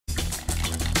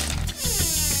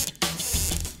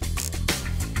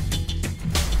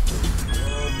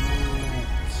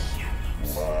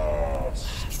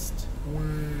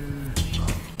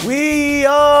We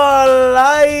are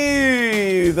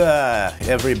live,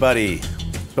 everybody.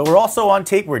 But we're also on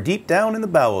tape. We're deep down in the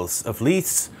bowels of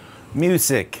Leith's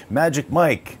music. Magic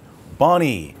Mike,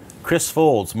 Bonnie, Chris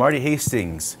Foulds, Marty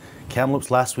Hastings.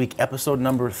 Kamloops Last Week, episode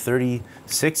number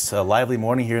 36. A lively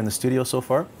morning here in the studio so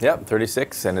far. Yep,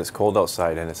 36, and it's cold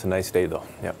outside, and it's a nice day, though.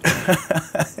 Yep.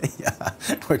 Yeah,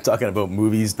 we're talking about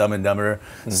movies, Dumb and Dumber,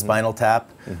 Spinal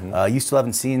Tap. You still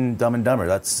haven't seen Dumb and Dumber.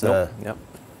 That's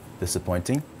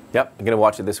disappointing. Yep, I'm going to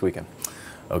watch it this weekend.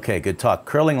 Okay, good talk.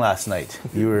 Curling last night.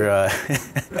 You were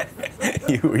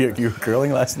you were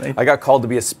curling last night? I got called to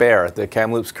be a spare at the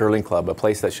Kamloops Curling Club, a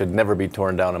place that should never be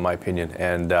torn down, in my opinion.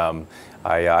 And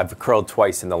I've curled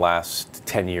twice in the last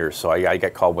 10 years, so I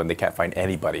get called when they can't find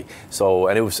anybody. So,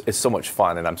 and it's so much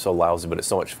fun, and I'm so lousy, but it's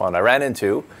so much fun. I ran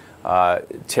into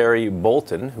Terry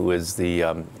Bolton, who is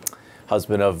the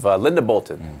husband of Linda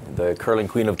Bolton, the curling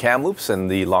queen of Kamloops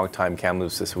and the longtime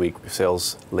Kamloops This Week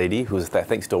sales lady, who I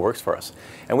think still works for us.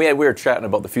 And we were chatting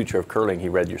about the future of curling. He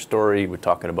read your story. We're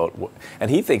talking about,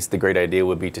 and he thinks the great idea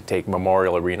would be to take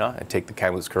Memorial Arena and take the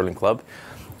Kamloops Curling Club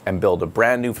and build a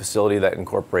brand new facility that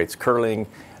incorporates curling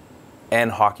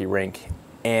and hockey rink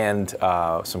and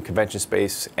some convention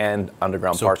space and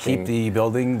underground parking. So keep the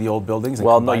building, the old buildings, and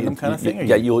combine them kind of thing?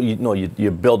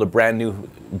 You build a brand new,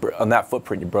 on that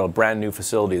footprint, you build a brand new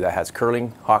facility that has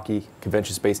curling, hockey,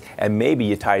 convention space, and maybe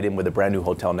you tie it in with a brand new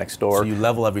hotel next door. So you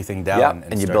level everything down.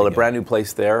 And you build a brand new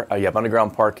place there. You have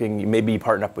underground parking. Maybe you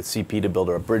partner up with CP to build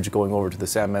a bridge going over to the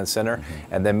Sandman Center.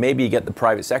 And then maybe you get the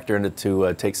private sector in it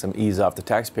to take some ease off the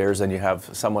taxpayers, and you have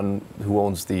someone who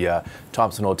owns the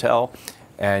Thompson Hotel,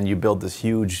 and you build this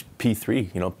huge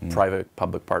P3,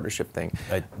 private-public partnership thing.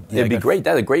 It'd be great.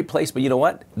 That's a great place, but you know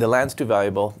what? The land's too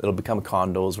valuable. It'll become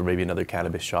condos or maybe another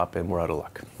cannabis shop, and we're out of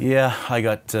luck. Yeah, I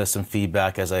got some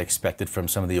feedback, as I expected, from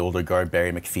some of the older guard.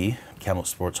 Barry McPhee, Kamloops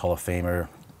Sports Hall of Famer,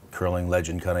 curling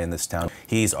legend kind of in this town.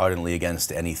 He's ardently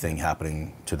against anything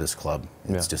happening to this club.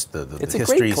 It's just the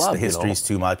history's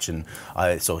too much, and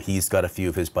so he's got a few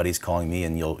of his buddies calling me,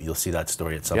 and you'll see that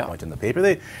story at some point in the paper.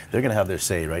 They're going to have their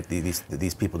say, right?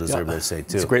 These people deserve their say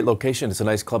too. It's a great location. It's a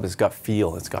nice club. It's got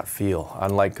feel.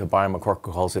 Unlike Brian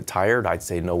McCorkle calls it tired, I'd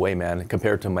say no way, man.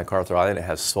 Compared to MacArthur Island, it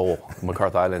has soul.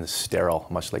 MacArthur Island is sterile,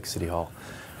 much like City Hall.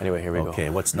 Anyway, here we go. Okay,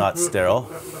 what's not sterile?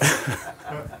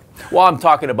 Well, I'm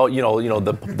talking about,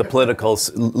 the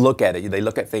politicals look at it. They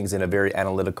look at things in a very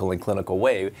analytical and clinical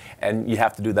way, and you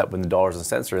have to do that when the dollars and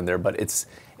cents are in there, but it's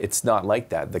not like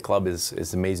that. The club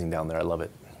is amazing down there. I love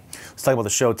it. Let's talk about the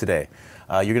show today.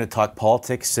 You're going to talk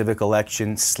politics, civic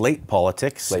election, slate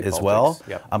politics as well.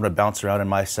 Yep. I'm going to bounce around in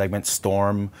my segment.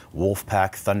 Storm,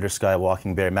 WolfPack, Thundersky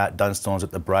Walkingbear. Matt Dunstone's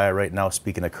at the Brier right now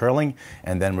speaking of curling.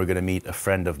 And then we're going to meet a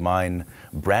friend of mine,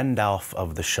 Brandalf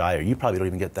of the Schier. You probably don't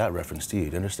even get that reference, do you?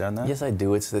 Do you understand that? Yes, I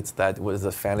do. It's that, what is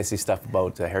the fantasy stuff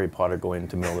about Harry Potter going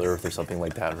to Middle Earth or something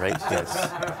like that, right?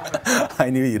 Yes. I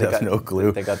knew you'd have no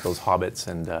clue. They got those hobbits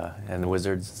and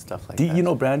wizards and stuff like that. Do you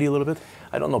know Brandi a little bit?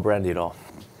 I don't know Brandi at all.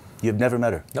 You've never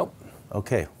met her? Nope.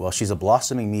 Okay, well, she's a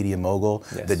blossoming media mogul.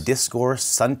 Yes. The Discourse,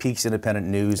 Sun Peaks Independent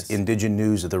News,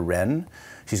 IndigiNews, the Wren.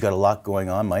 She's got a lot going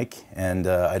on, Mike, and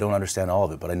I don't understand all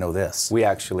of it, but I know this. We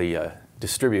actually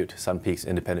distribute Sun Peaks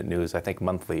Independent News, I think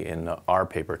monthly, in our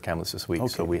paper, Kamloops This Week,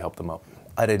 so we help them out.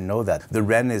 I didn't know that. The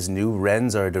Wren is new.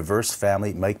 Wrens are a diverse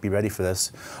family, Mike, be ready for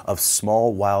this, of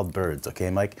small wild birds,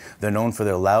 okay, Mike? They're known for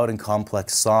their loud and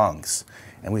complex songs,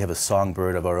 and we have a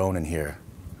songbird of our own in here.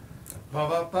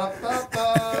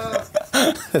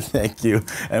 Thank you.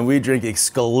 And we drink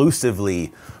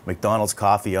exclusively McDonald's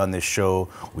coffee on this show.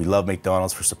 We love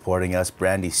McDonald's for supporting us.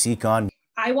 Brandy Sekhon.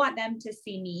 I want them to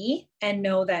see me and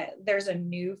know that there's a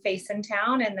new face in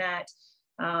town, and that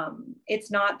it's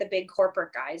not the big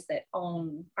corporate guys that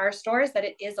own our stores, that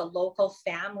it is a local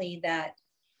family that,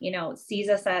 sees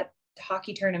us at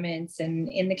hockey tournaments and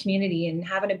in the community and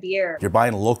having a beer. You're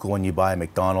buying local when you buy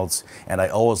McDonald's, and I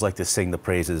always like to sing the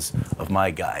praises of my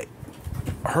guy,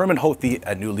 Herman Hothe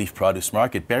at New Leaf Produce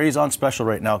Market. Barry's on special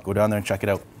right now. Go down there and check it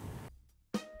out.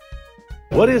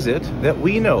 What is it that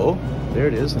we know? There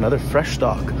it is, another fresh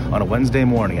stock on a Wednesday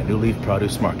morning at New Leaf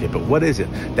Produce Market. But what is it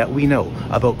that we know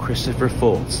about Christopher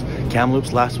Foulds,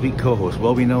 Kamloops Last Week co-host?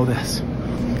 Well, we know this.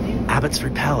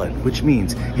 Abbotsford palate, which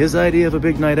means his idea of a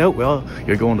big night out, well,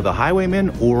 you're going to the Highwayman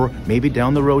or maybe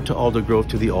down the road to Aldergrove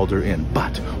to the Alder Inn.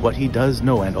 But what he does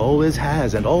know and always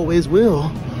has and always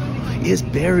will is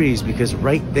berries, because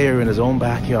right there in his own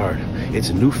backyard, it's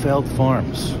Newfeld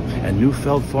Farms. And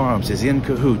Newfeld Farms is in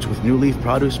cahoots with New Leaf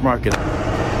Produce Market.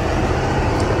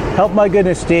 Help my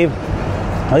goodness, Steve.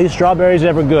 Are these strawberries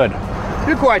ever good?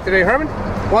 You're quiet today, Herman.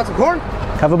 Want some corn?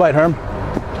 Have a bite, Herm.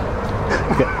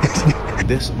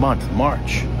 This month,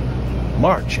 March,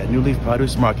 March at New Leaf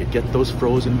Produce Market. Get those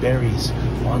frozen berries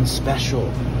on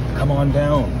special. Come on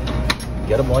down.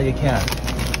 Get them while you can.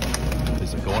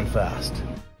 These are going fast.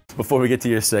 Before we get to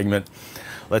your segment,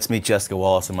 let's meet Jessica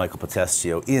Wallace and Michael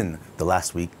Potestio in the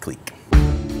Last Week Clique.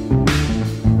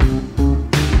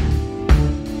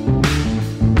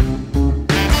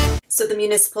 So the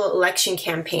municipal election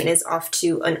campaign is off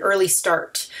to an early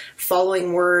start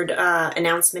following word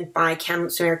announcement by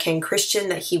Kamloops Mayor Ken Christian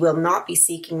that he will not be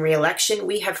seeking re-election.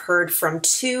 We have heard from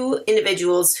two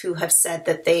individuals who have said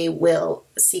that they will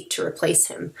seek to replace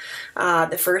him.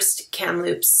 The first,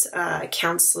 Kamloops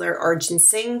councillor Arjun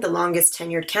Singh, the longest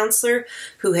tenured councillor,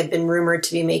 who had been rumored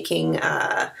to be making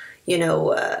a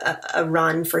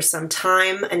run for some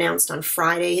time, announced on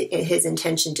Friday his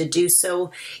intention to do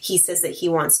so. He says that he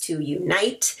wants to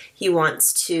unite, he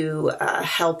wants to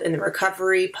help in the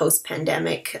recovery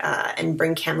post-pandemic and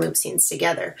bring Kamloopsians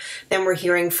together. Then we're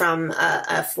hearing from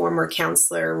a former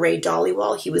councillor, Ray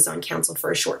Dollywall. He was on council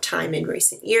for a short time in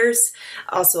recent years,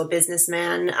 also a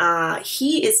businessman.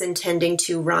 He is intending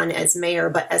to run as mayor,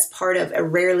 but as part of a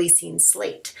rarely seen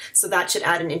slate. So that should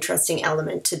add an interesting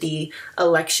element to the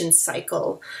election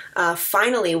cycle.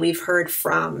 Finally, we've heard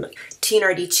from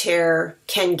TNRD Chair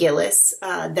Ken Gillis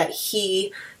that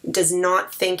he does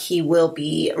not think he will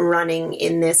be running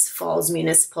in this fall's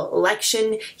municipal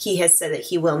election. He has said that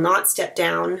he will not step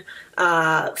down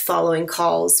following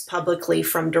calls publicly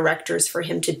from directors for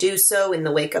him to do so in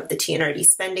the wake of the TNRD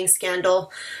spending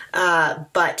scandal.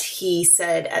 But he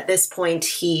said at this point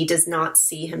he does not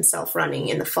see himself running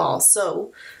in the fall.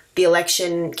 So the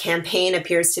election campaign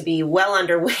appears to be well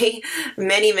underway,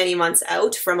 many, many months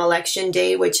out from Election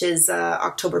Day, which is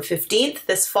October 15th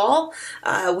this fall.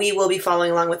 We will be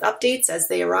following along with updates as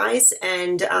they arise,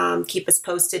 and keep us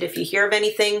posted if you hear of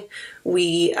anything.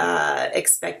 We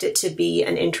expect it to be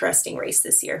an interesting race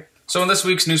this year. So in this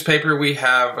week's newspaper, we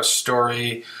have a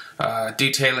story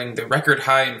detailing the record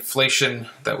high inflation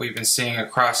that we've been seeing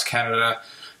across Canada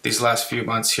these last few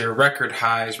months here. Record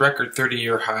highs, record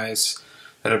 30-year highs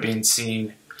that are being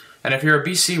seen. And if you're a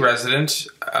BC resident,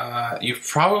 you've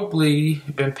probably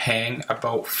been paying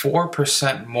about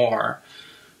 4% more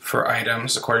for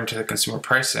items, according to the Consumer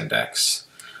Price Index,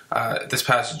 this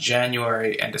past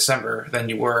January and December than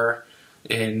you were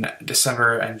in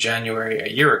December and January a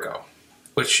year ago,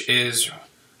 which is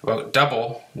about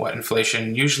double what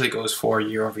inflation usually goes for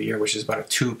year over year, which is about a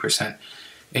 2%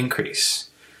 increase.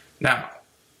 Now,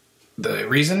 the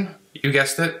reason, you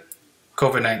guessed it,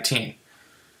 COVID-19.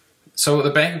 So the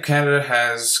Bank of Canada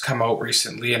has come out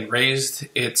recently and raised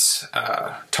its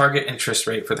target interest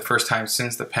rate for the first time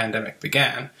since the pandemic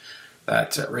began.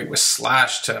 That rate was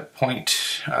slashed to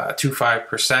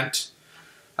 0.25%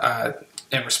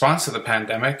 in response to the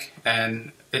pandemic,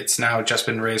 and it's now just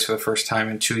been raised for the first time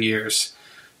in 2 years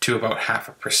to about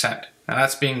 0.5%. Now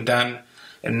that's being done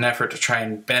in an effort to try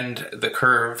and bend the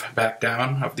curve back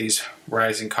down of these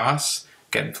rising costs,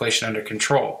 get inflation under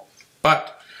control.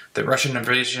 But the Russian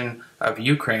invasion of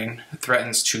Ukraine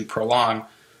threatens to prolong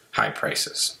high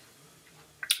prices.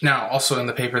 Now, also in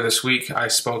the paper this week, I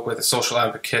spoke with a social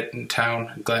advocate in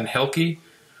town, Glenn Hilke,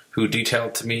 who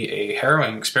detailed to me a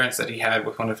harrowing experience that he had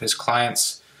with one of his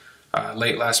clients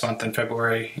late last month in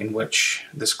February, in which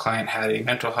this client had a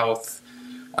mental health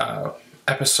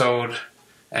episode,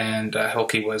 and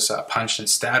Hilke was punched and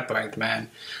stabbed by the man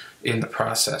in the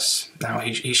process. Now,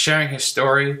 he's sharing his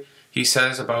story. He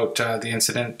says about the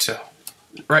incident to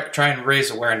try and raise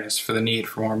awareness for the need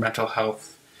for more mental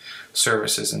health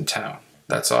services in town.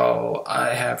 That's all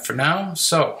I have for now.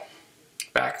 So,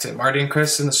 back to Marty and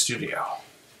Chris in the studio.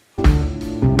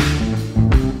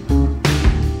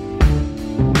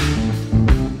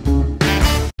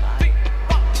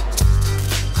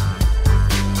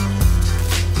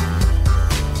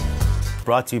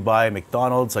 Brought to you by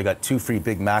McDonald's. I got 2 free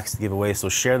Big Macs to give away, so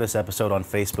share this episode on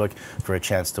Facebook for a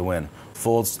chance to win.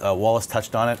 Foulds, Wallace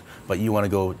touched on it, but you want to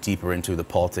go deeper into the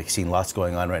politics scene. Lots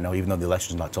going on right now, even though the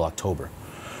election's not till October.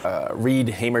 Reed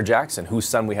Hamer Jackson, whose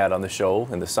son we had on the show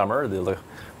in the summer. The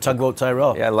Tugboat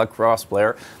Tyrell. Yeah, lacrosse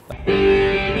player.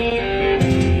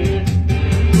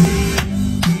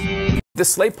 The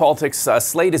slate politics,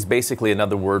 slate is basically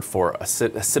another word for a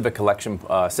civic election,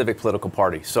 civic political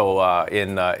party. So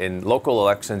in local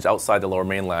elections outside the Lower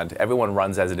Mainland, everyone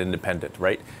runs as an independent,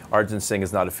 right? Arjun Singh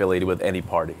is not affiliated with any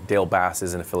party. Dale Bass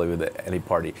isn't affiliated with any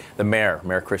party. The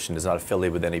Mayor Christian, is not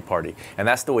affiliated with any party. And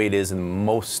that's the way it is in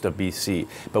most of BC.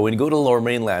 But when you go to the Lower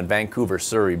Mainland, Vancouver,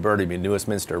 Surrey, Burnaby, New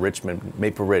Westminster, Richmond,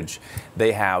 Maple Ridge,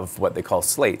 they have what they call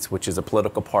slates, which is a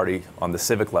political party on the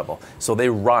civic level. So they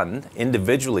run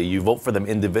individually. You vote for them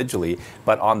individually,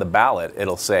 but on the ballot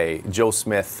it'll say Joe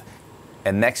Smith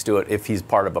and next to it, if he's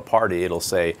part of a party, it'll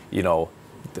say, you know,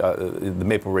 the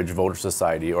Maple Ridge Voter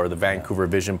Society or the Vancouver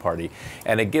Vision Party.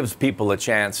 And it gives people a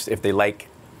chance, if they like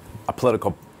a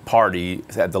political party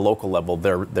at the local level,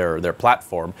 their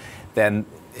platform, then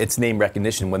it's name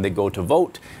recognition. When they go to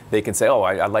vote, they can say, oh,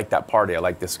 I like that party, I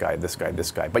like this guy, this guy,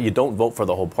 this guy. But you don't vote for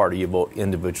the whole party, you vote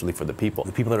individually for the people.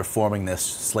 The people that are forming this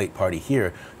slate party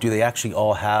here, do they actually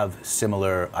all have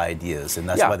similar ideas? And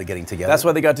that's why they're getting together? That's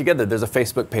why they got together. There's a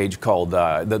Facebook page called,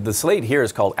 the slate here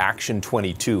is called Action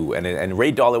 22, and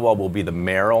Ray Dhaliwal will be the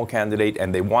mayoral candidate,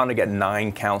 and they want to get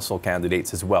 9 council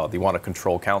candidates as well. They want to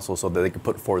control council so that they can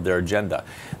put forward their agenda.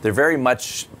 They're very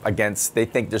much against, they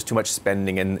think there's too much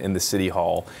spending in the city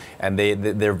hall, and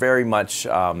they're very much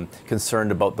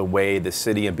concerned about the way the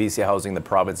city and BC Housing, the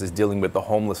province, is dealing with the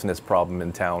homelessness problem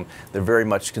in town. They're very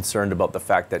much concerned about the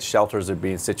fact that shelters are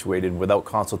being situated without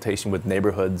consultation with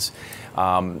neighborhoods.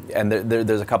 And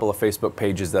there's a couple of Facebook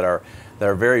pages that are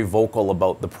very vocal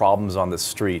about the problems on the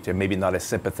street, and maybe not as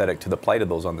sympathetic to the plight of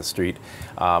those on the street.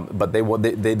 But they want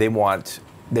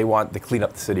to clean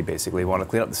up the city, basically. They want to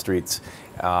clean up the streets.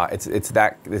 It's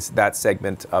that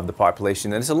segment of the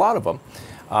population, and it's a lot of them.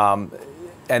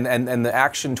 And the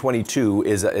Action 22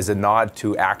 is a nod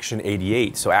to Action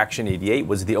 88. So Action 88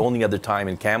 was the only other time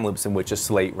in Kamloops in which a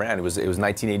slate ran. It was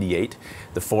 1988.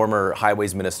 The former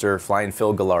Highways Minister, Flyin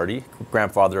Phil Gaglardi,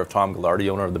 grandfather of Tom Gaglardi,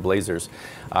 owner of the Blazers,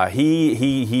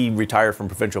 he retired from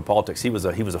provincial politics. He was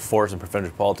a force in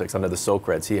provincial politics under the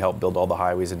Socreds. He helped build all the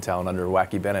highways in town under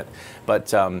Wacky Bennett. But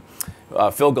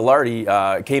Phil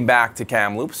Gaglardi came back to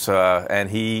Kamloops, and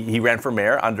he ran for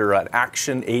mayor under an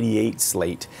Action 88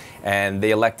 slate. And they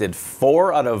elected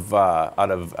 5 out of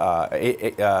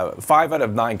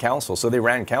 9 council, so they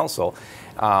ran council.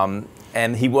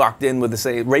 And he walked in with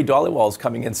Ray Dhaliwal's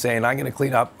coming in saying, I'm going to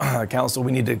clean up council,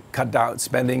 we need to cut down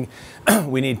spending,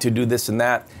 we need to do this and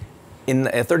that.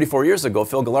 34 years ago,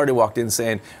 Phil Gaglardi walked in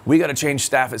saying, we got to change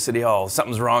staff at City Hall,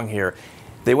 something's wrong here.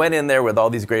 They went in there with all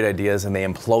these great ideas, and they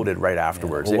imploded right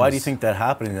afterwards. Yeah. Well, why do you think that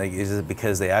happened? Like, is it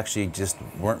because they actually just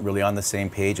weren't really on the same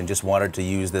page and just wanted to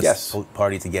use this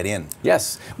party to get in?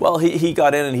 Yes. Well, he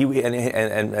got in,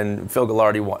 and Phil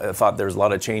Gaglardi thought there was a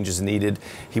lot of changes needed.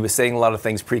 He was saying a lot of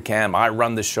things pre-cam. I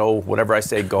run the show. Whatever I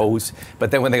say goes. But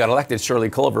then when they got elected,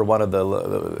 Shirley Culver, one of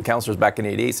the councillors back in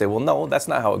 '88, said, "Well, no, that's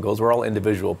not how it goes. We're all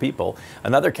individual people."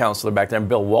 Another councillor back then,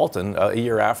 Bill Walton, a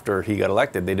year after he got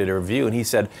elected, they did a review, and he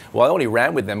said, "Well, I only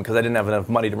ran with them because I didn't have enough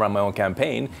money to run my own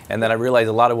campaign, and then I realized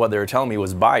a lot of what they were telling me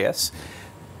was bias."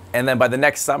 And then by the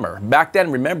next summer, back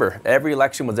then, remember, every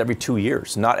election was every 2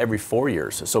 years, not every 4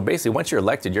 years. So basically, once you're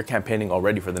elected, you're campaigning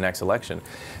already for the next election.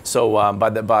 So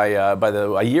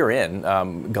a year in,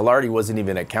 Gaglardi wasn't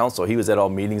even at council. He was at all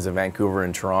meetings in Vancouver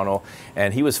and Toronto,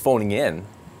 and he was phoning in.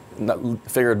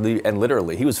 Figuratively and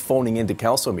literally, he was phoning into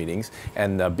council meetings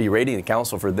and berating the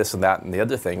council for this and that and the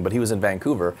other thing, but he was in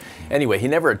Vancouver. Anyway, he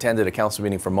never attended a council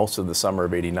meeting for most of the summer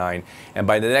of '89, and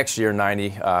by the next year, '90,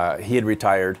 he had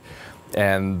retired,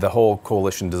 and the whole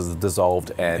coalition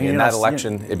dissolved, and in that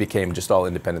election, it became just all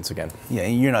independents again. Yeah,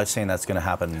 and you're not saying that's going to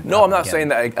happen. No, I'm not saying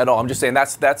that at all. I'm just saying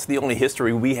that's the only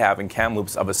history we have in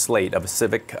Kamloops of a slate, of a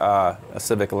civic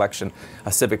election,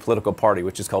 a civic political party,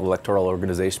 which is called Electoral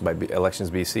Organization by Elections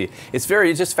BC. It's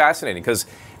just fascinating, because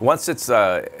once it's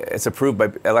approved by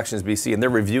Elections BC, and they're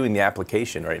reviewing the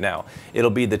application right now,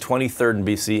 it'll be the 23rd in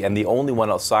BC and the only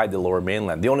one outside the Lower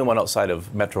Mainland, the only one outside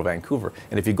of Metro Vancouver.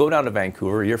 And if you go down to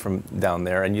Vancouver, you're from down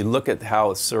there, and you look at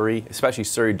how Surrey, especially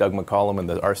Surrey, Doug McCollum and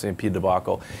the RCMP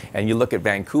debacle, and you look at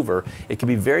Vancouver, it can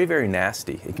be very, very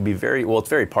nasty. It can be it's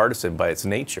very partisan by its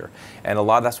nature. And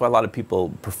that's why a lot of people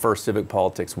prefer civic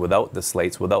politics without the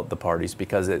slates, without the parties,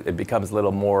 because it becomes a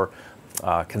little more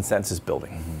consensus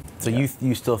building. Mm-hmm. So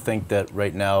you still think that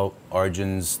right now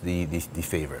Arjun's the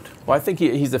favorite? Well, I think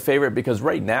he's the favorite because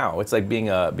right now it's like being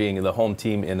the home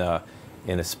team in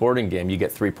a sporting game. You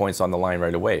get 3 points on the line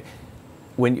right away.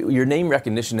 When your name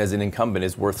recognition as an incumbent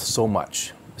is worth so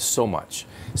much.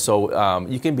 So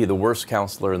you can be the worst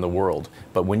counselor in the world,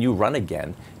 but when you run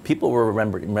again, people will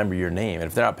remember your name. And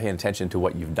if they're not paying attention to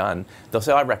what you've done, they'll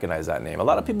say, oh, I recognize that name. A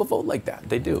lot of people vote like that.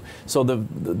 They do. So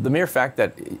the mere fact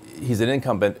that he's an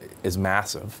incumbent is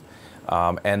massive.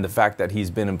 And the fact that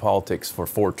he's been in politics for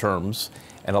 4 terms,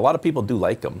 and a lot of people do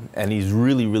like him, and he's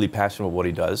really, really passionate about what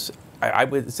he does. I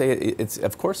would say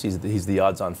of course he's the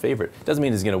odds-on favorite. Doesn't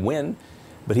mean he's going to win,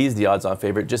 but he's the odds-on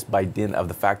favorite just by dint of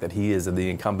the fact that he is the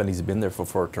incumbent. He's been there for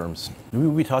 4 terms.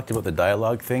 We talked about the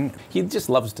dialogue thing. He just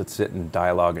loves to sit and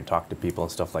dialogue and talk to people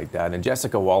and stuff like that. And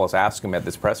Jessica Wallace asked him at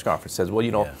this press conference, says, well,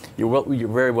 you know, you're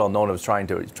very well known as trying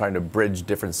to bridge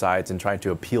different sides and trying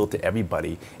to appeal to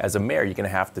everybody. As a mayor, you're going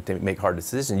to have to make hard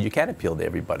decisions. You can't appeal to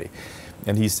everybody.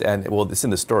 And well, it's in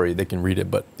the story. They can read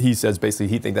it, but he says basically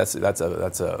he thinks that's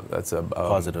a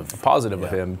positive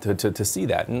of him to see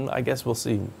that. And I guess we'll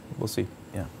see. We'll see.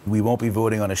 Yeah. We won't be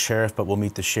voting on a sheriff, but we'll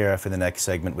meet the sheriff in the next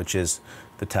segment, which is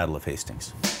the Tattle of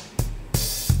Hastings.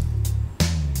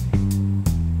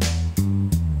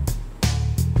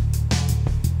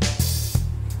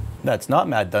 That's not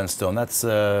Matt Dunstone. That's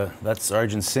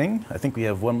Arjun Singh. I think we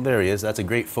have one. There he is. That's a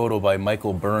great photo by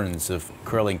Michael Burns of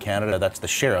Curling Canada. That's the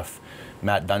sheriff,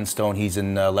 Matt Dunstone. He's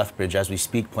in Lethbridge as we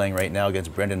speak, playing right now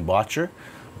against Brendan Botcher.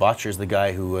 Botcher's the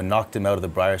guy who knocked him out of the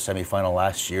Brier semifinal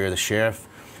last year. The sheriff,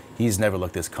 he's never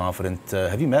looked this confident.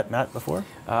 Have you met Matt before?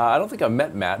 I don't think I've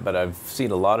met Matt, but I've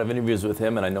seen a lot of interviews with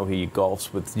him, and I know he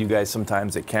golfs with you guys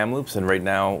sometimes at Kamloops. And right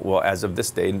now, well, as of this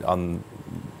day, on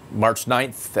March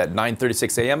 9th at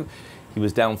 9:36 a.m., he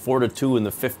was down 4-2 in the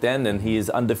 5th end, and he is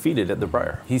undefeated at the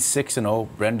Brier. He's 6-0.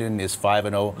 Brendan is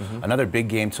 5-0. Another big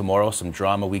game tomorrow. Some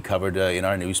drama we covered in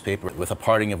our newspaper with a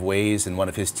parting of ways, and one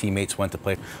of his teammates went to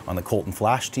play on the Colton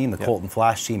Flash team. The Colton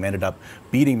Flash team ended up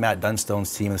beating Matt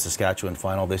Dunstone's team in the Saskatchewan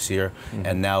final this year,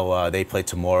 and now they play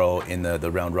tomorrow in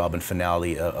the round-robin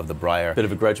finale of the Brier. Bit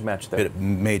of a grudge match there.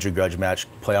 Major grudge match,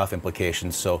 playoff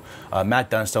implications. So Matt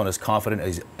Dunstone is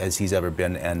confident as he's ever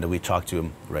been, and we talked to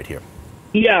him right here.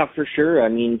 Yeah, for sure. I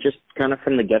mean, just kind of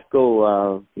from the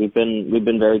get-go, we've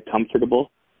been very comfortable,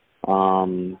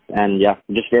 and yeah,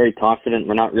 just very confident.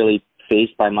 We're not really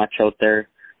fazed by much out there,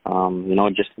 you know,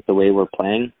 just the way we're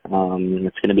playing.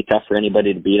 It's going to be tough for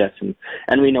anybody to beat us,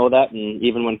 and we know that. And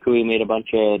even when Kui made a bunch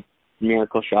of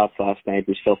miracle shots last night,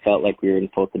 we still felt like we were in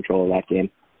full control of that game.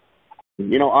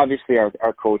 You know, obviously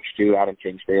our coach too, Adam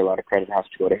Kingsbury, a lot of credit has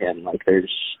to go to him. Like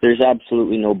there's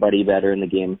absolutely nobody better in the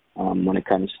game when it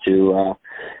comes to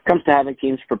having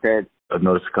teams prepared. I've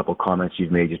noticed a couple of comments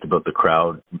you've made just about the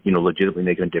crowd, you know, legitimately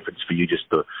making a difference for you, just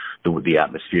the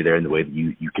atmosphere there and the way that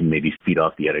you can maybe feed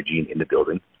off the energy in the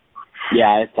building.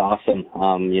 Yeah, it's awesome.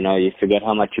 You know, you forget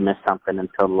how much you miss something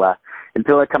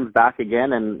until it comes back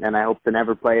again, and I hope to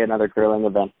never play another curling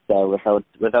event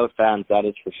without fans. That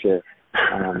is for sure.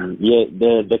 Yeah,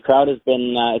 the crowd has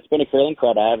been it's been a curling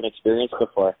crowd I haven't experienced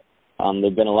before.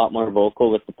 They've been a lot more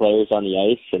vocal with the players on the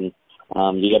ice, and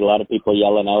you get a lot of people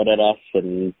yelling out at us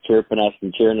and chirping us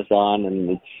and cheering us on,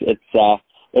 and it's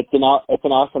an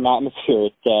awesome atmosphere.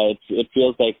 It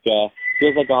feels like a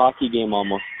hockey game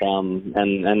almost,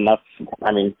 and that's,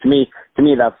 I mean, to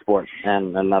me that's sport,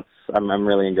 and that's I'm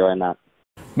really enjoying that.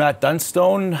 Matt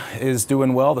Dunstone is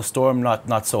doing well. The Storm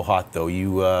not so hot though.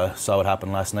 You saw what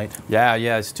happened last night. Yeah.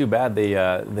 It's too bad they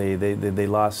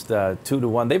lost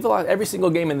 2-1. They've lost every single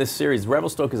game in this series.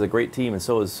 Revelstoke is a great team, and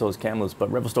so is Kamloops.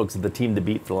 But Revelstoke is the team to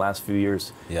beat for the last few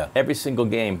years. Yeah. Every single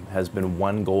game has been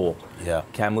 1 goal. Yeah.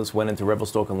 Kamloops went into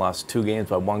Revelstoke and lost 2 games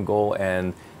by 1 goal,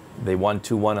 and they won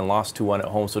 2-1 and lost 2-1 at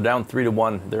home. So down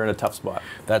 3-1, they're in a tough spot.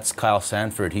 That's Kyle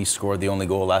Sanford. He scored the only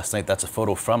goal last night. That's a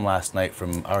photo from last night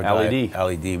from our LED. guy,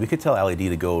 LED. We could tell LED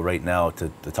to go right now to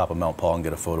the top of Mount Paul and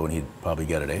get a photo, and he'd probably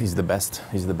get it, eh? He's the best.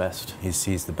 He's the best.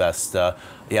 He's the best.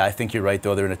 Yeah, I think you're right,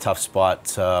 though. They're in a tough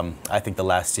spot. I think the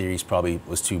last series probably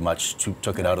was too much.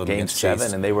 Took it out of them. Game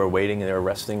 7, and they were waiting and they were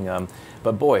resting.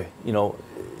 But boy, you know,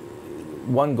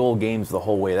 1 goal games the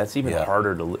whole way. That's even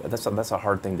harder to. That's a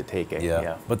hard thing to take.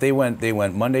 Yeah. But they went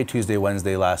Monday, Tuesday,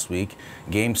 Wednesday last week.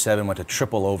 Game 7 went to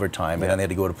triple overtime, and then they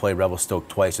had to go to play Revelstoke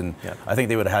twice. And I think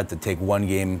they would have had to take 1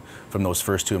 game from those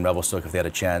first 2 in Revelstoke if they had a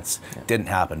chance. Didn't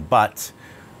happen. But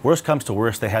worst comes to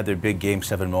worst, they had their big Game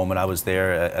 7 moment. I was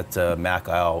there at Mac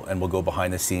Isle, and we'll go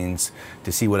behind the scenes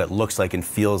to see what it looks like and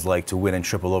feels like to win in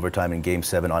triple overtime in Game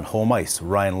 7 on home ice.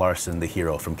 Ryan Larson, the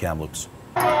hero from Kamloops.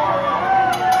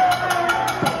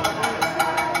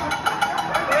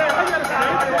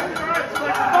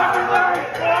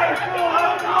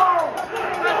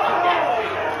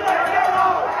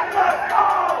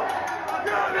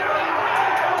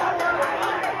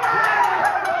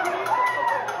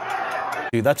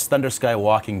 That's Thundersky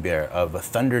Walkingbear of a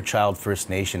Thunderchild First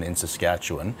Nation in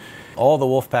Saskatchewan. All the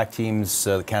WolfPack teams,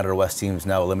 the Canada West teams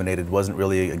now eliminated. Wasn't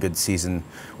really a good season,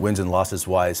 wins and losses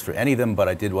wise, for any of them, but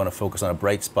I did want to focus on a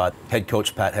bright spot. Head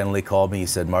coach Pat Henley called me. He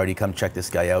said, Marty, come check this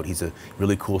guy out. He's a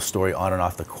really cool story on and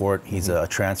off the court. He's a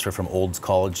transfer from Olds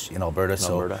College in Alberta.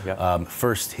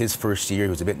 His first year, he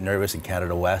was a bit nervous in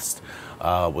Canada West.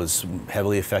 was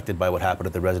heavily affected by what happened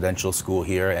at the residential school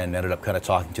here, and ended up kind of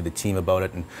talking to the team about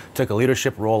it and took a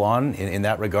leadership role on in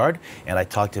that regard. And I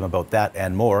talked to him about that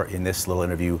and more in this little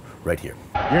interview right here.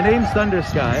 Your name's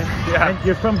Thundersky, Yeah. and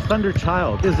you're from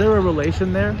Thunderchild. Is there a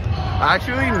relation there?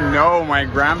 Actually, no. My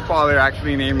grandfather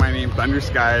actually named my name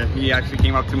Thundersky. He actually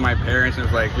came up to my parents and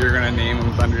was like, "You're gonna name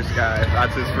him Thundersky.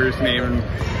 That's his first name." And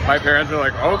my parents were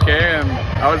like, "Okay." And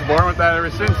I was born with that ever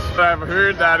since. I've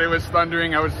heard that it was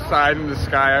thundering outside in the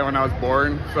sky when I was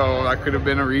born, so that could have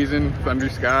been a reason.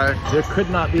 Thundersky. There could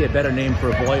not be a better name for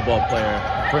a volleyball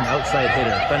player, for an outside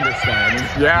hitter, Thundersky. I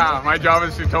mean, Yeah, my job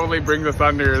is to totally bring the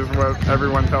thunder, is what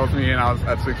everyone tells me, and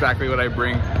that's exactly what I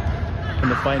bring. when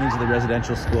the findings of the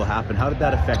residential school happened, how did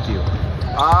that affect you?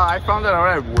 I found that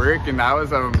out at work, and that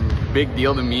was a big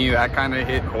deal to me. That kind of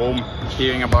hit home,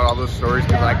 hearing about all those stories,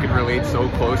 because I could relate so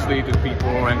closely to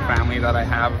people and family that I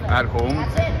have at home,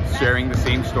 sharing the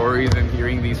same stories and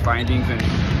hearing these findings, and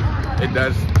it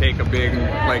does take a big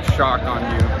shock on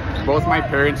you. Both my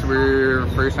parents were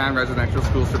first-hand residential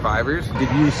school survivors.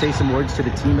 Did you say some words to the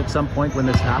team at some point when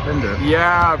this happened? Or?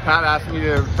 Yeah, Pat asked me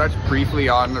to touch briefly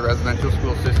on the residential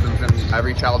school systems and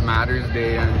Every Child Matters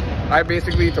Day, and I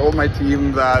basically told my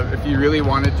team that if you really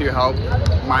wanted to help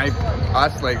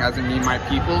us, as in me, my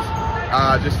peoples,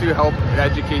 just to help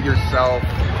educate yourself,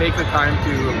 take the time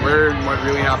to learn what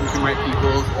really happened to my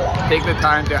peoples, take the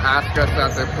time to ask us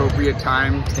at the appropriate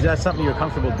time. Is that something you're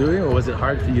comfortable doing, or was it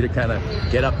hard for you to kind of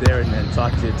get up there and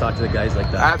talk to the guys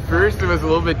like that? At first it was a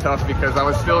little bit tough because I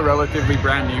was still relatively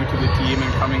brand new to the team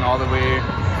and coming all the way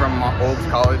from Olds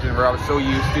College, and where I was so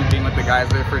used to being with the guys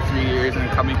there for 3 years and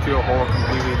coming to a whole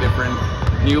completely different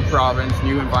new province,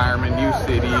 new environment, new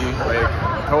city,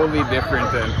 totally different.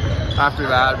 And after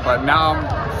that, but now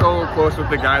I'm so close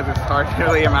with the guys, it's hard to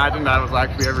really imagine that I was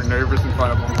actually ever nervous in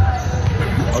front of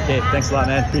them. Okay, thanks a lot,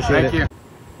 man. Appreciate it. Thank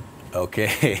you.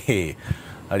 Okay.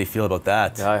 How do you feel about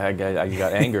that? I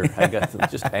got anger. I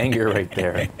got just anger right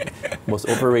there. Most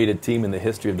overrated team in the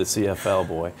history of the CFL,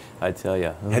 boy. I tell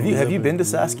you. Have you been to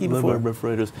Saski before?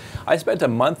 I spent a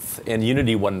month in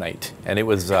Unity one night, and it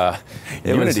was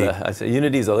Unity.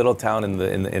 Unity is a little town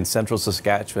in central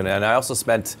Saskatchewan, and I also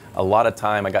spent a lot of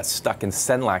time. I got stuck in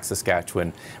Senlac,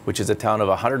 Saskatchewan, which is a town of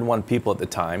 101 people at the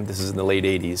time. This is in the late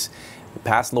 80s.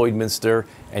 Past Lloydminster,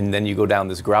 and then you go down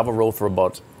this gravel road for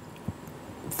about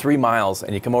 3 miles,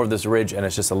 and you come over this ridge, and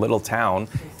it's just a little town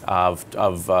of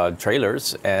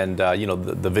trailers, and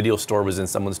the video store was in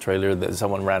someone's trailer.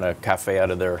 Someone ran a cafe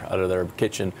out of their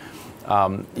kitchen.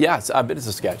 I've been to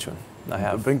Saskatchewan. I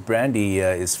have. I think Brandi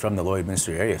is from the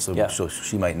Lloydminster area, so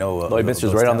she might know.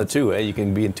 Lloydminster's right on the two. You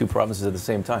can be in two provinces at the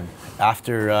same time.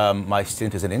 After my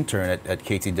stint as an intern at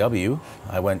KTW,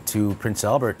 I went to Prince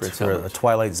Albert for a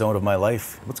twilight zone of my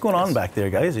life. What's going on back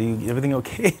there, guys? Everything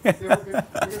okay?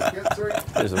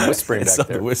 There's a whispering back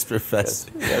there. The Whisper Fest.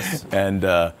 Yes. And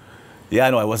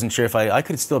I wasn't sure if I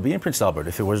could still be in Prince Albert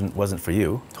if it wasn't for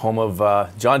you. Home of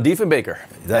John Diefenbaker.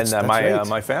 That's right.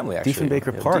 My family, actually.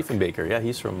 Diefenbaker Park. Diefenbaker, yeah,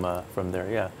 he's from there,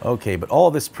 yeah. Okay, but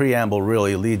all this preamble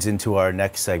really leads into our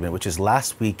next segment, which is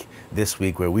Last Week, This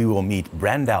Week, where we will meet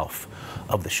Brandalf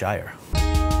of the Shire.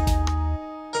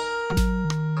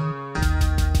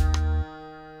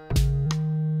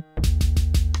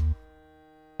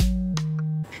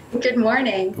 Good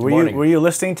morning. Were you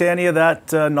listening to any of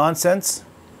that nonsense?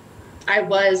 I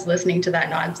was listening to that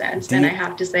nonsense, and I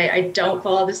have to say I don't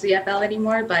follow the CFL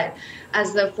anymore, but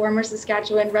as the former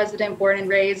Saskatchewan resident, born and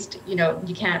raised,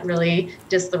 you can't really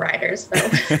diss the Riders.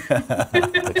 So.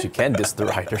 But you can diss the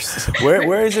Riders.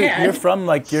 Where is it you're from?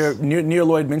 You're near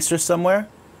Lloydminster somewhere?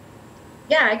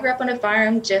 Yeah, I grew up on a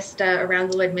farm just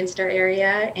around the Lloydminster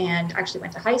area, and actually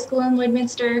went to high school in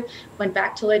Lloydminster, went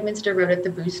back to Lloydminster, rode at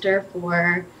the Booster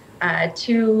for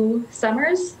 2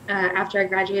 summers after I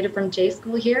graduated from J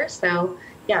school here. So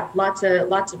yeah, lots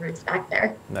of roots back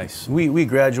there. Nice. We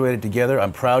graduated together.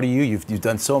 I'm proud of you. You've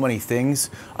done so many things.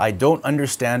 I don't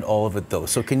understand all of it though.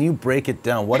 So can you break it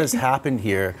down? What has happened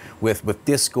here with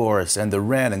Discourse and the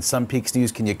Wren and Sun Peaks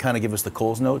News? Can you kind of give us the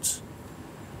Coles notes?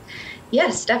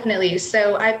 Yes, definitely.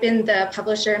 So I've been the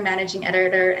publisher, managing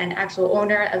editor, and actual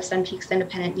owner of Sun Peaks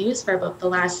Independent News for about the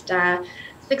last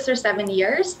 6 or 7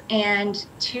 years. And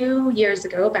 2 years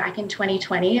ago, back in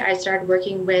 2020, I started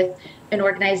working with an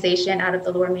organization out of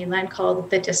the Lower Mainland called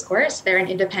The Discourse. They're an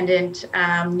independent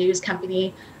news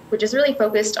company, which is really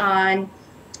focused on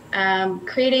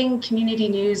creating community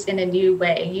news in a new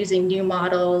way, using new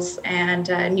models and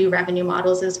new revenue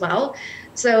models as well.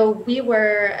 So we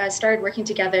started working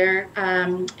together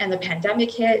and the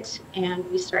pandemic hit, and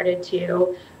we started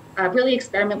to really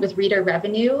experiment with reader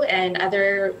revenue and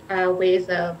other ways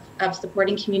of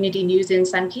supporting community news in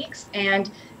Sun Peaks. And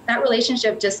that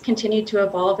relationship just continued to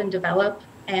evolve and develop.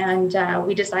 And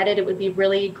we decided it would be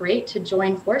really great to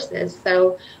join forces.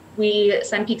 So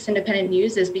Sun Peaks Independent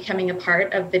News is becoming a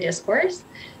part of the Discourse.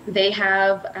 They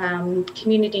have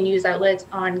community news outlets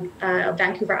on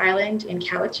Vancouver Island, in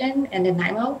Cowichan, and in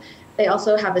Nanaimo. They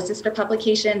also have a sister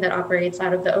publication that operates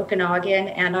out of the Okanagan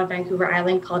and on Vancouver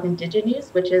Island called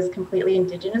IndigiNews, which is completely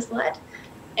Indigenous-led.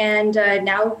 And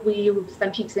now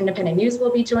Sun Peaks Independent News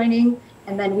will be joining.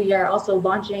 And then we are also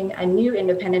launching a new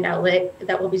independent outlet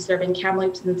that will be serving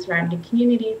Kamloops and the surrounding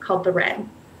community called the Wren.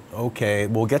 Okay,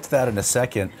 we'll get to that in a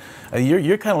second.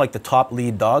 You're kind of like the top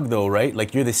lead dog though, right?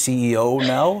 Like you're the CEO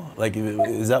now? Like,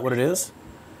 is that what it is?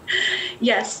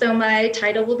 Yes, so my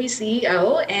title will be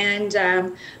CEO, and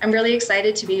I'm really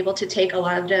excited to be able to take a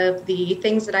lot of the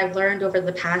things that I've learned over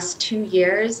the past 2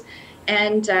 years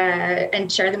and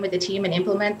share them with the team and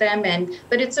implement them.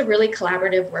 But it's a really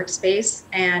collaborative workspace,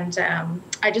 and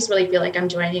I just really feel like I'm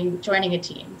joining a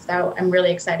team. So I'm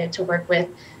really excited to work with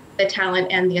the talent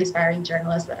and the inspiring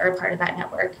journalists that are a part of that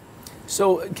network.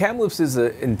 So Kamloops is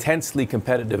an intensely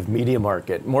competitive media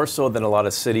market, more so than a lot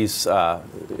of cities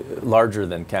larger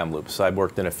than Kamloops. I've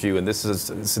worked in a few, and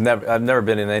I've never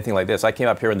been in anything like this. I came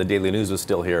up here when the Daily News was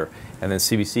still here, and then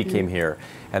CBC came here,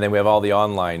 and then we have all the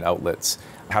online outlets.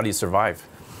 How do you survive?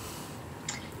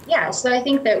 Yeah, so I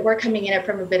think that we're coming in it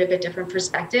from a bit of a different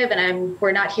perspective, and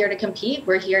we're not here to compete.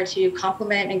 We're here to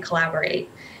complement and collaborate.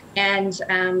 And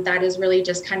that is really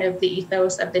just kind of the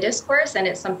ethos of the Discourse, and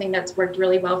it's something that's worked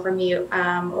really well for me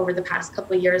over the past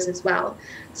couple of years as well.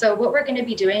 So what we're going to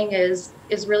be doing is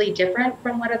really different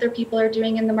from what other people are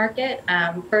doing in the market.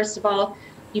 First of all,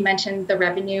 you mentioned the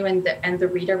revenue and the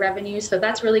reader revenue, so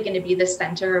that's really going to be the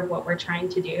center of what we're trying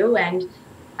to do, and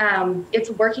it's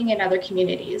working in other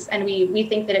communities, and we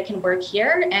think that it can work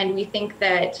here, and we think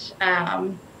that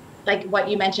like what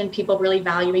you mentioned, people really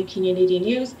valuing community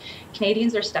news.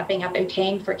 Canadians are stepping up and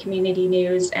paying for community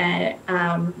news, and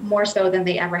more so than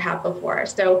they ever have before.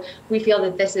 So we feel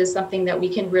that this is something that we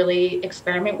can really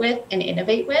experiment with and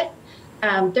innovate with.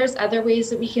 There's other ways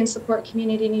that we can support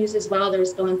community news as well.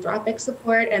 There's philanthropic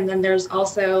support, and then there's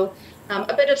also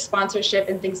a bit of sponsorship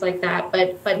and things like that,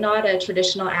 but not a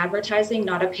traditional advertising,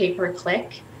 not a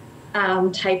pay-per-click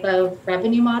type of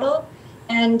revenue model.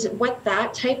 And what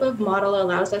that type of model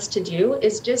allows us to do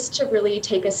is just to really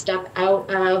take a step out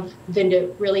of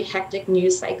the really hectic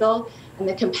news cycle and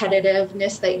the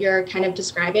competitiveness that you're kind of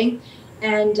describing,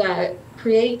 and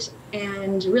create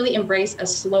and really embrace a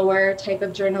slower type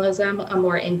of journalism, a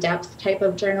more in-depth type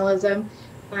of journalism,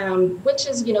 which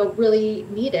is, really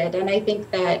needed. And I think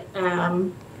that,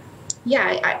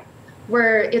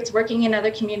 it's working in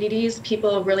other communities.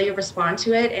 People really respond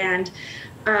to it, and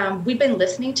we've been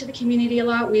listening to the community a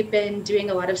lot. We've been doing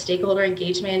a lot of stakeholder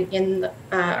engagement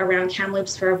around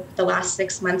Kamloops for the last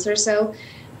 6 months or so.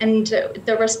 And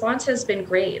the response has been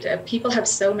great. People have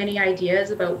so many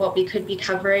ideas about what we could be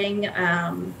covering.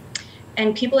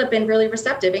 And people have been really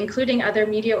receptive, including other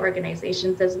media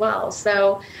organizations as well.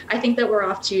 So I think that we're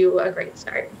off to a great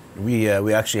start. We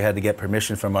actually had to get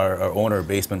permission from our owner,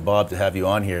 Basement Bob, to have you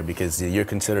on here because you're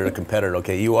considered a competitor.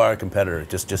 Okay, you are a competitor.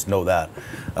 Just know that.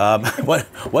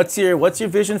 What's your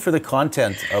vision for the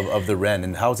content of the Wren,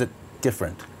 and how is it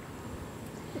different?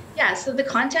 Yeah, so the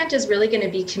content is really going to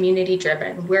be community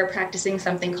driven. We're practicing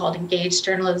something called engaged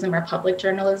journalism or public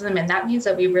journalism, and that means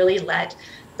that we really let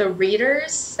the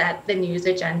readers set the news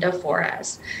agenda for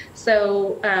us.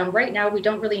 So right now, we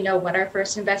don't really know what our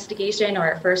first investigation or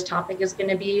our first topic is going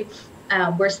to be.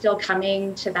 We're still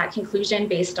coming to that conclusion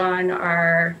based on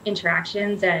our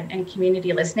interactions and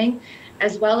community listening,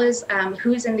 as well as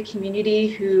who's in the community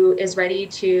who is ready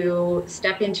to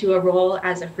step into a role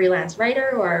as a freelance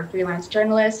writer or a freelance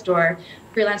journalist or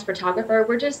freelance photographer.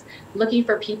 We're just looking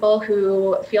for people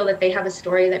who feel that they have a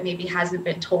story that maybe hasn't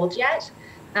been told yet.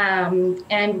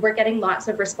 And we're getting lots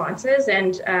of responses,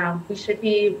 and we should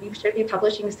be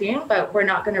publishing soon, but we're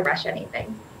not going to rush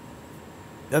anything.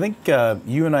 I think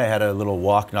you and I had a little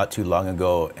walk not too long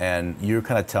ago, and you were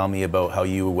kind of telling me about how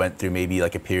you went through maybe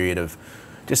like a period of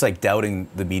just like doubting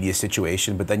the media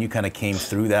situation, but then you kind of came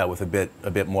through that with a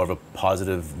bit more of a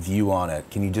positive view on it.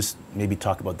 Can you just maybe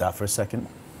talk about that for a second?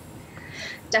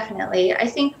 Definitely. I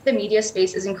think the media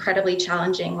space is incredibly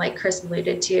challenging, like Chris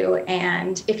alluded to.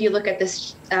 And if you look at the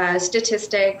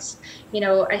statistics,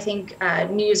 I think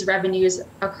news revenues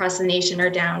across the nation are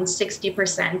down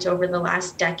 60% over the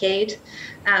last decade.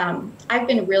 I've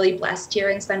been really blessed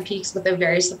here in Sun Peaks with a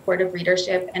very supportive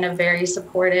readership and a very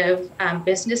supportive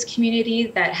business community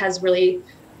that has really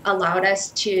allowed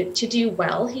us to do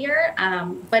well here,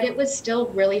 but it was still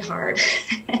really hard.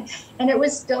 And it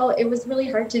was really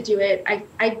hard to do it.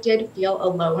 I did feel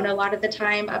alone a lot of the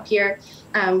time up here.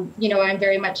 You know, I'm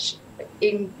very much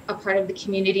in a part of the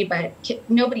community, but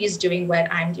nobody's doing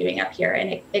what I'm doing up here,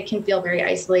 and it can feel very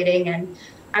isolating. And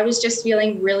I was just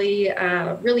feeling really,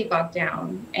 really bogged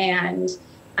down. And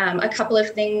a couple of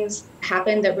things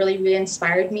happened that really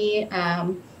re-inspired me.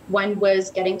 One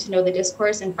was getting to know the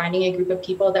Discourse and finding a group of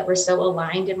people that were so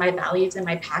aligned in my values and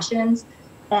my passions,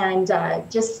 and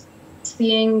just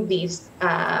seeing these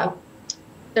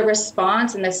the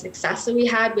response and the success that we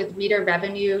had with reader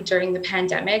revenue during the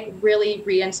pandemic really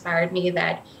re-inspired me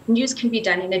that news can be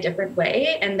done in a different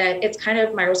way, and that it's kind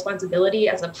of my responsibility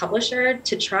as a publisher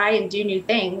to try and do new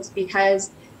things,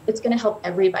 because it's going to help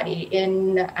everybody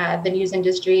in the news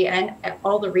industry and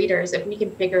all the readers if we can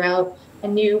figure out a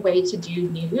new way to do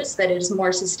news that is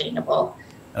more sustainable.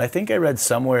 And I think I read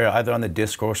somewhere, either on the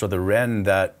Discourse or the Wren,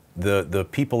 that the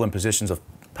people in positions of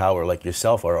power, like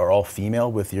yourself, are all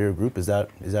female with your group. Is that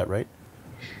right?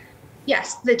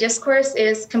 Yes, the Discourse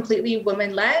is completely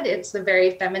woman-led. It's a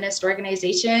very feminist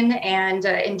organization, and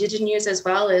IndigiNews as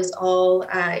well is all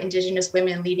Indigenous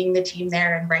women leading the team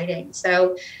there and writing.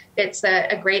 So it's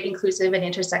a great inclusive and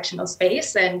intersectional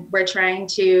space, and we're trying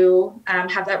to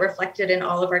have that reflected in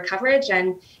all of our coverage,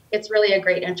 and it's really a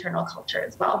great internal culture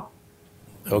as well.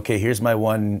 Okay, here's my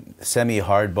one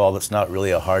semi-hardball that's not really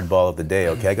a hardball of the day,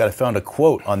 okay? I found a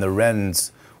quote on the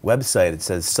Wren's website. It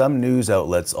says, "Some news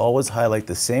outlets always highlight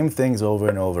the same things over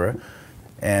and over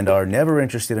and are never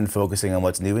interested in focusing on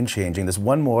what's new and changing." There's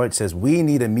one more. It says, "We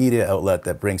need a media outlet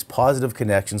that brings positive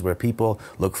connections where people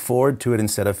look forward to it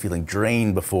instead of feeling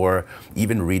drained before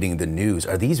even reading the news."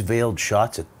 Are these veiled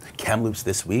shots at Kamloops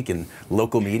this week in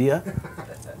local media?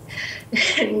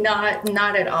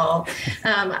 Not at all.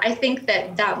 I think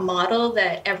that model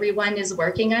that everyone is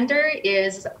working under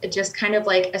is just kind of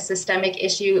like a systemic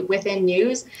issue within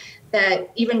news, that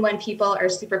even when people are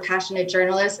super passionate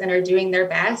journalists and are doing their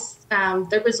best,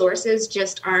 the resources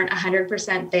just aren't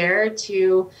 100% there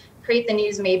to create the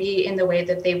news maybe in the way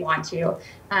that they want to.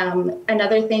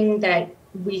 Another thing that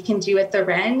we can do at the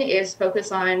Wren is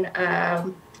focus on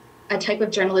a type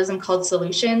of journalism called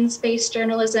solutions-based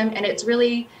journalism, and it's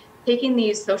really taking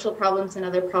these social problems and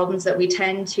other problems that we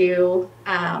tend to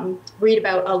read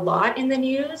about a lot in the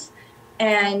news,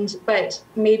 but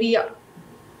maybe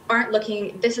aren't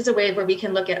looking. This is a way where we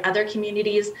can look at other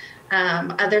communities,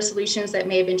 other solutions that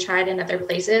may have been tried in other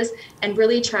places, and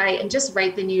really try and just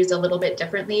write the news a little bit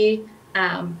differently,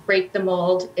 break the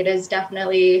mold. It is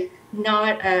definitely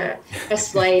not a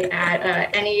slight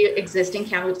at any existing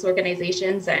Kamloops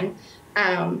organizations, and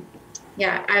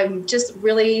yeah, I'm just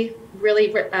really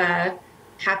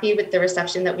happy with the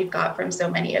reception that we've got from so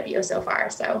many of you so far.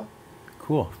 So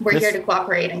cool. We're here to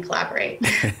cooperate and collaborate.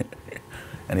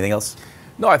 Anything else?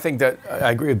 No, I think that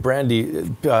I agree with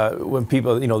Brandi. When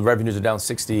people, the revenues are down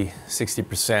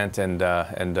 60%, and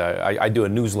I do a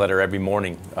newsletter every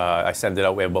morning. I send it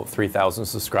out. We have about 3,000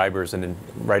 subscribers, and then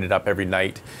write it up every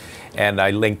night. And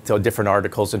I link to different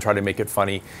articles and try to make it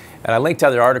funny. And I link to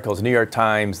other articles, New York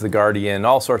Times, The Guardian,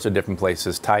 all sorts of different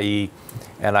places, Tyee.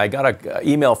 And I got an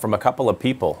email from a couple of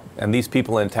people, and these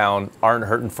people in town aren't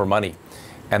hurting for money.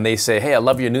 And they say, "Hey, I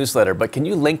love your newsletter, but can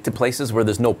you link to places where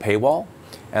there's no paywall?"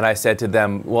 And I said to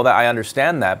them, "Well, I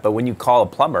understand that, but when you call a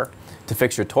plumber to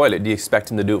fix your toilet, do you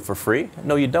expect him to do it for free?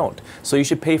 No, you don't. So you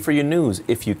should pay for your news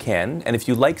if you can, and if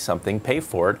you like something, pay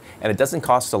for it. And it doesn't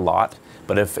cost a lot,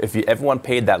 but if everyone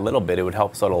paid that little bit, it would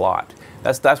help us out a lot."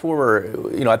 That's where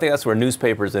we're, I think that's where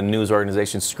newspapers and news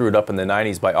organizations screwed up in the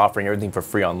 90s by offering everything for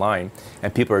free online,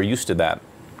 and people are used to that.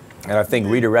 And I think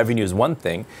reader revenue is one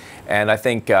thing, and I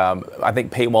think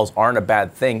paywalls aren't a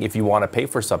bad thing if you want to pay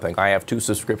for something. I have 2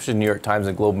 subscriptions, New York Times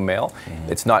and Globe and Mail.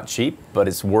 Mm-hmm. It's not cheap, but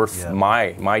it's worth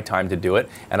my time to do it,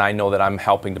 and I know that I'm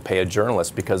helping to pay a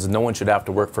journalist, because no one should have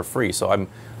to work for free. So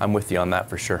I'm with you on that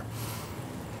for sure.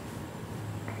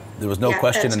 There was no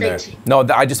question in there. No,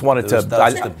 I just wanted to.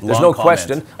 There's no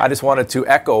question. I just wanted to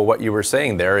echo what you were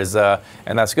saying there.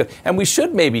 And that's good. And we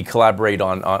should maybe collaborate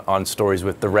on stories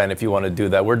with the Wren if you want to do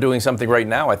that. We're doing something right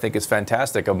now. I think it's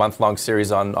fantastic. A month-long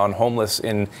series on homeless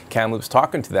in Kamloops,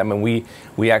 talking to them. And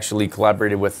we actually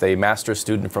collaborated with a master's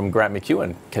student from Grant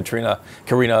MacEwan, Karina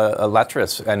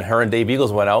Latris, and her and Dave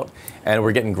Eagles went out, and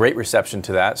we're getting great reception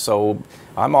to that. So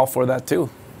I'm all for that too.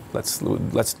 Let's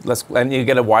and you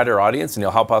get a wider audience, and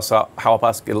you'll help us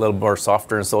get a little more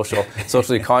softer and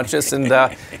socially conscious, and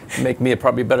make me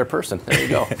probably a better person. There you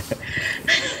go.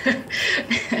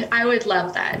 I would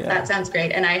love that. Yeah. That sounds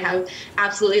great, and I have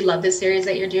absolutely loved this series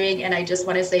that you're doing. And I just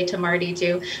want to say to Marty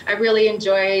too, I really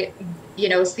enjoy you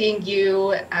know, seeing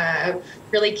you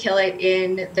really kill it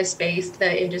in the space,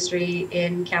 the industry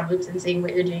in Kamloops, and seeing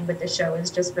what you're doing with the show is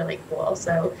just really cool.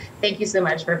 So thank you so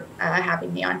much for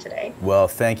having me on today. Well,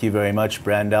 thank you very much,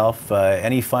 Brandalf.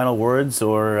 Any final words,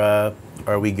 or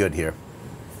are we good here?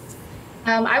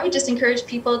 I would just encourage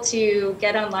people to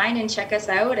get online and check us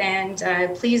out,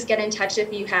 and please get in touch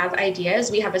if you have ideas.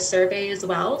 We have a survey as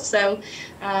well. So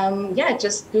yeah,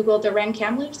 just Google the Wren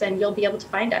Kamloops and you'll be able to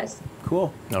find us.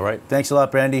 Cool. All right. Thanks a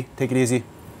lot, Brandy. Take it easy.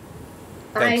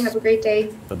 Bye. Thanks. Have a great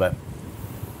day. Bye-bye.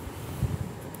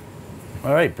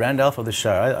 All right, Brandalf of the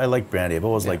Schier. I like Brandy. I've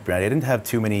always liked Brandy. I didn't have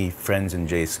too many friends in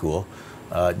J school.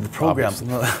 The program,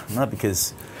 not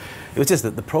because... It was just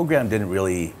that the program didn't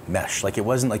really mesh. Like, it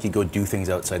wasn't like you go do things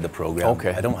outside the program. Okay.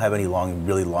 I don't have any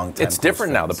really long time. It's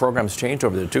different now. The program's changed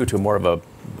over there too, to more of a,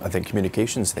 I think,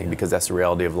 communications thing, because that's the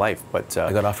reality of life. But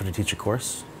I got offered to teach a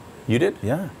course. You did?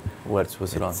 Yeah. What's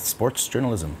it on? Sports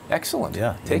journalism. Excellent.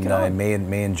 Yeah. Take it on. In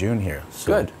May and June here.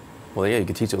 So. Good. Well, yeah, you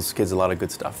can teach those kids a lot of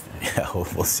good stuff. Yeah,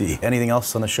 we'll see. Anything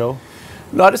else on the show?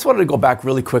 No, I just wanted to go back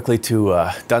really quickly to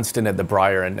Dunstone at the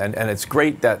Brier, and it's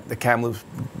great that the Kamloops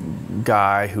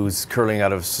guy who's curling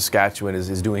out of Saskatchewan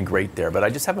is doing great there, but I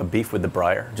just have a beef with the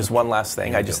Brier. Just one last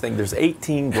thing. I just think there's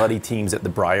 18 bloody teams at the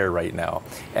Brier right now,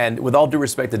 and with all due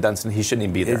respect to Dunstone, he shouldn't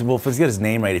even be there. Well, if he's got his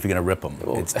name right, if you're going to rip him,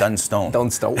 it's Dunstone.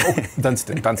 Dunstone. Oh,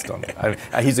 Dunstone.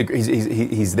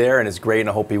 He's there, and it's great, and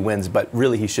I hope he wins, but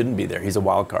really he shouldn't be there. He's a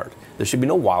wild card. There should be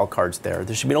no wild cards there.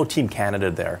 There should be no Team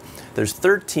Canada there. There's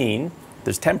 13.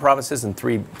 There's 10 provinces and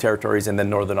 3 territories, and then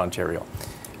Northern Ontario.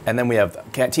 And then we have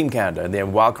Team Canada, and they have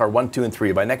wildcard 1, 2, and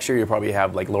 3. By next year, you'll probably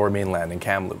have like Lower Mainland and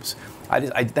Kamloops.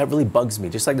 That really bugs me.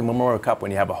 Just like the Memorial Cup,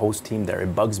 when you have a host team there,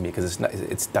 it bugs me because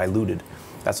it's diluted.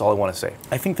 That's all I want to say.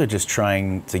 I think they're just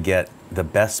trying to get the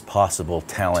best possible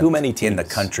talent Too many teams in the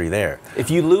country there. If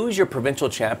you lose your provincial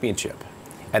championship,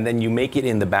 and then you make it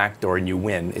in the back door and you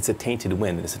win, it's a tainted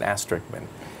win. It's an asterisk win.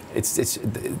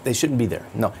 They shouldn't be there.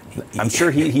 No, I'm sure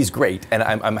he's great, and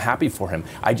I'm happy for him.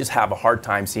 I just have a hard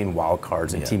time seeing wild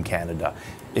cards in Team Canada.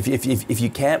 If you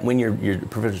can't win your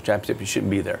provincial championship, you shouldn't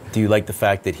be there. Do you like the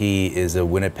fact that he is a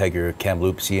Winnipegger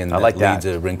Kamloopsian that leads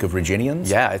a rink of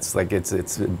Virginians? Yeah, it's like it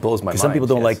blows my mind. Some people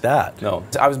don't like that. No,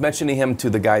 I was mentioning him to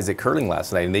the guys at curling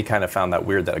last night, and they kind of found that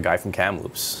weird that a guy from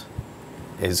Kamloops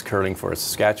is curling for a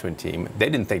Saskatchewan team. They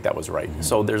didn't think that was right. Mm-hmm.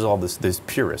 So there's all this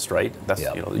purist, right? That's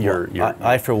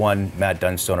I for one, Matt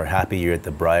Dunstone, are happy you're at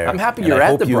the Brier. I'm happy you're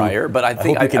at the Brier, but I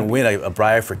think I hope you can win a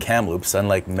Brier for Kamloops,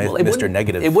 unlike Mr.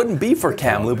 Negative. It wouldn't be for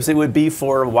Kamloops. It would be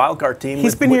for a wildcard team.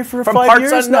 He's been here for from 5 parts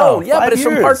years unknown. now. Yeah, but it's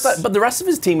from parts. Years. But the rest of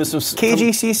his team is from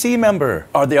KGCC member.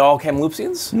 Are they all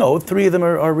Kamloopsians? No, 3 of them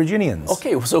are Virginians.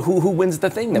 Okay, so who wins the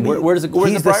thing then? Where's the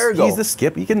Brier go? He's the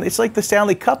skip. It's like the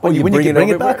Stanley Cup when you win, you can bring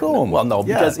it back home. Well, no,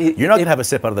 because you're not gonna have a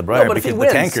sip out of the Brier because the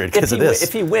tankard because of this.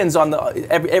 If he wins on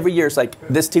every year, it's like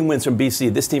this team wins from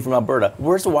BC, this team from Alberta.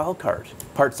 Where's the wild card?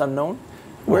 Parts unknown.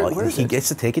 Where is he gets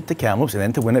to take it to Kamloops and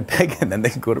then to Winnipeg, and then they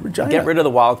can go to Regina. Get rid of the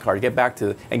wild card. Get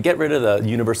rid of the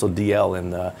universal DL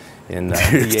in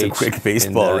DH. Quick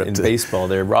baseball in baseball.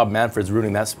 There, Rob Manfred's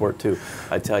ruining that sport too.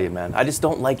 I tell you, man. I just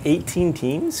don't like 18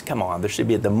 teams. Come on, there should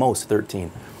be at the most 13.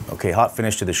 Okay, hot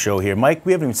finish to the show here. Mike,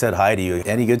 we haven't even said hi to you.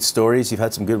 Any good stories? You've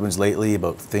had some good ones lately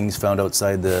about things found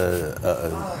outside the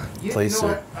place? You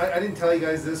know what? I didn't tell you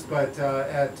guys this, but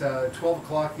at 12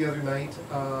 o'clock the other night,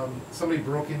 somebody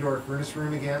broke into our furnace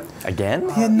room again. Again?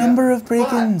 A number of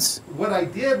break-ins. What I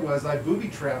did was I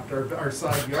booby-trapped our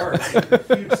side yard with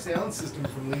a huge sound system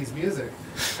from Lee's Music.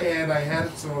 And I had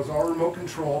it so it was all remote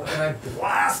controlled, and I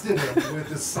blasted him with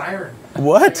the siren.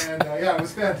 What? And yeah, it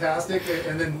was fantastic.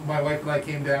 And then my wife and I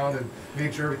came down and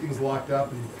made sure everything was locked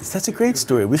up. And that's a great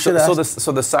story. We should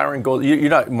So the siren goes. You're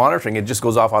not monitoring; it just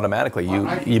goes off automatically.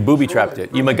 You booby trapped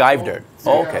it. You MacGyvered it.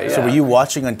 Oh, okay. So were you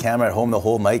watching on camera at home the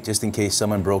whole night just in case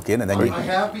someone broke in, and then I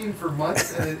have been for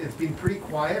months, and it's been pretty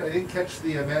quiet. I didn't catch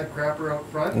the mad crapper out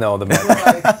front. No, the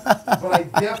mad. But I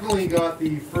definitely got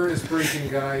the furnace breaking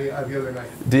guy the other night.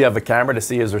 Do you have a camera to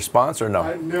see his response or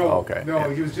no? No. Oh, okay. No,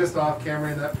 he was just off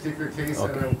camera in that particular case,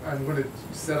 and I'm going to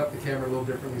set up the camera a little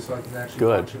differently so I can actually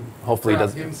watch him. Hopefully he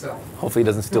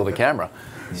doesn't steal the camera.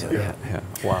 Yeah.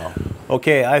 Wow.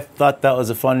 Okay, I thought that was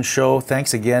a fun show.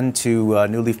 Thanks again to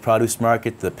New Leaf Produce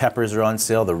Market. The peppers are on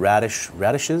sale. The radishes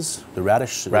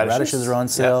are on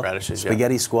sale. Yeah, radishes,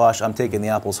 spaghetti squash. I'm taking the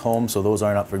apples home, so those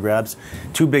aren't up for grabs.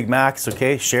 2 Big Macs.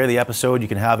 Okay, share the episode. You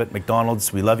can have it.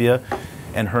 McDonald's. We love you.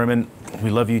 And Herman, we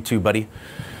love you too, buddy.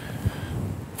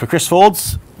 For Chris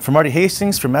Foulds, for Marty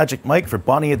Hastings, for Magic Mike, for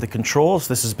Bonnie at the controls,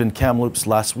 this has been Kamloops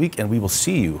Last Week, and we will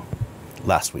see you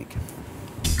last week.